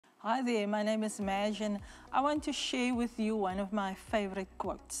Hi there, my name is Madge, and I want to share with you one of my favorite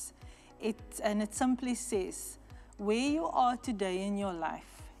quotes. It simply says, "Where you are today in your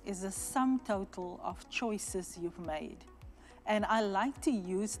life is the sum total of choices you've made." And I like to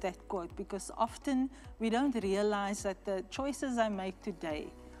use that quote because often we don't realize that the choices I make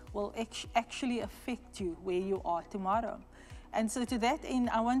today will actually affect you where you are tomorrow. And so to that end,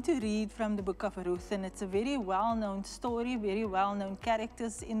 I want to read from the book of Ruth, and it's a very well-known story, very well-known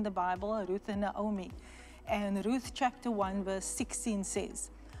characters in the Bible, Ruth and Naomi. And Ruth chapter 1 verse 16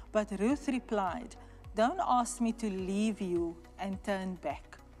 says, "But Ruth replied, 'Don't ask me to leave you and turn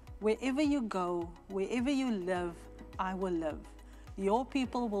back. Wherever you go, wherever you live, I will live. Your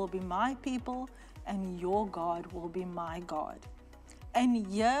people will be my people, and your God will be my God.'" And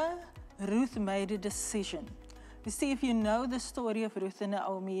here, Ruth made a decision. You see, if you know the story of Ruth and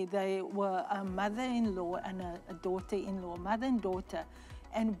Naomi, they were a mother-in-law and a daughter-in-law, mother and daughter,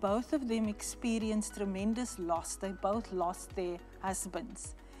 and both of them experienced tremendous loss. They both lost their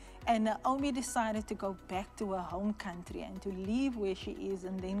husbands. And Naomi decided to go back to her home country and to leave where she is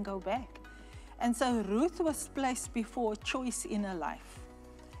and then go back. And so Ruth was placed before a choice in her life.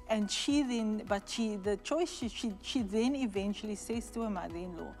 And the choice she then eventually says to her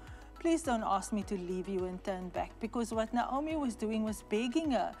mother-in-law, "Please don't ask me to leave you and turn back." Because what Naomi was doing was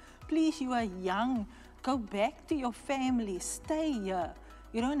begging her, "Please, you are young, go back to your family, stay here.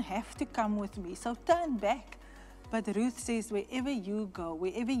 You don't have to come with me, so turn back." But Ruth says, "Wherever you go,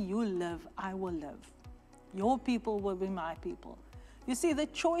 wherever you live, I will live. Your people will be my people." You see, the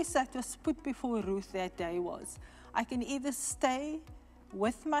choice that was put before Ruth that day was, I can either stay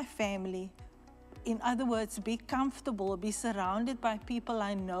with my family, in other words, be comfortable, be surrounded by people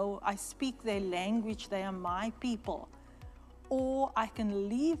I know, I speak their language, they are my people, or I can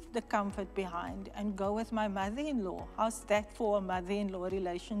leave the comfort behind and go with my mother-in-law. How's that for a mother-in-law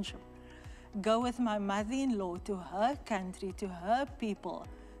relationship? Go with my mother-in-law to her country, to her people,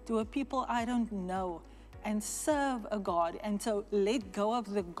 to a people I don't know, and serve a God. And so let go of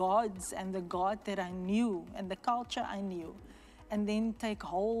the gods and the God that I knew and the culture I knew, and then take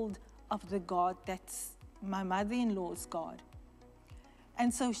hold of the God that's my mother-in-law's God.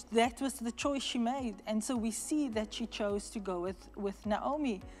 And so that was the choice she made. And so we see that she chose to go with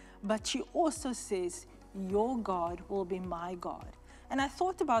Naomi. But she also says, "Your God will be my God." And I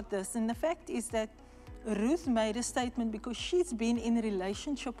thought about this, and the fact is that Ruth made a statement because she's been in a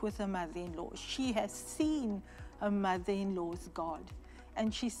relationship with her mother-in-law. She has seen her mother-in-law's God.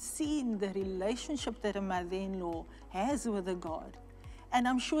 And she's seen the relationship that her mother-in-law has with the God. And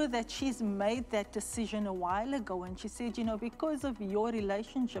I'm sure that she's made that decision a while ago, and she said, "You know, because of your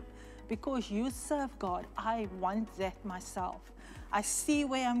relationship, because you serve God, I want that myself. I see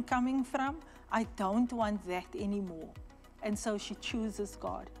where I'm coming from. I don't want that anymore." And so she chooses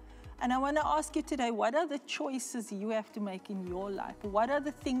God. And I want to ask you today, what are the choices you have to make in your life? What are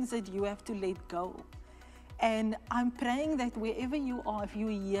the things that you have to let go? And I'm praying that wherever you are, if you're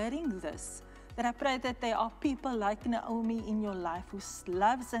hearing this, that I pray that there are people like Naomi in your life who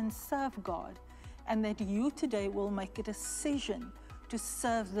loves and serve God, and that you today will make a decision to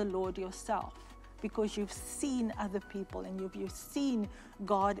serve the Lord yourself, because you've seen other people and you've seen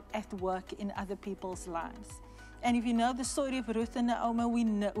God at work in other people's lives. And if you know the story of Ruth and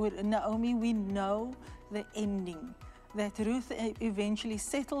Naomi, we know the ending, that Ruth eventually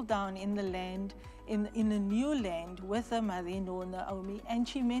settled down in the land, in a new land with her mother-in-law Naomi, and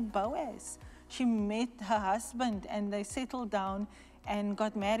she met Boaz. She met her husband, and they settled down and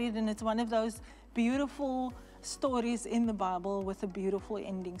got married. And it's one of those beautiful stories in the Bible with a beautiful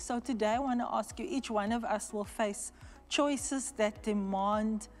ending. So today I want to ask you, each one of us will face choices that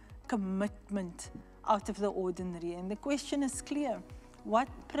demand commitment out of the ordinary. And the question is clear. What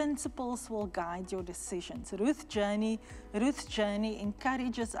principles will guide your decisions? Ruth's journey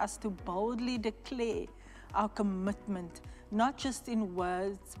encourages us to boldly declare our commitment, not just in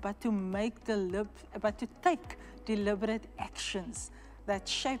words, but to take deliberate actions that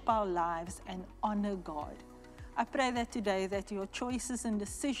shape our lives and honor God. I pray that today that your choices and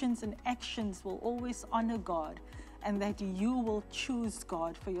decisions and actions will always honor God, and that you will choose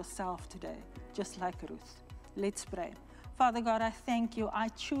God for yourself today, just like Ruth. Let's pray. Father God, I thank you. I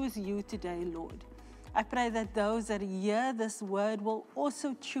choose you today, Lord. I pray that those that hear this word will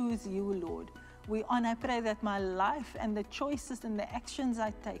also choose you, Lord. I pray that my life and the choices and the actions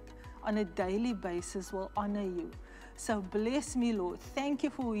I take on a daily basis will honor you. So bless me, Lord. Thank you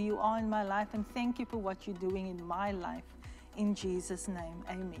for who you are in my life, and thank you for what you're doing in my life. In Jesus' name,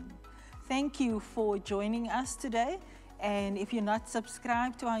 amen. Thank you for joining us today. And if you're not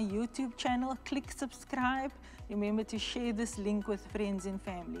subscribed to our YouTube channel, click subscribe. Remember to share this link with friends and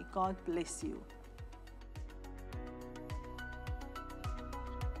family. God bless you.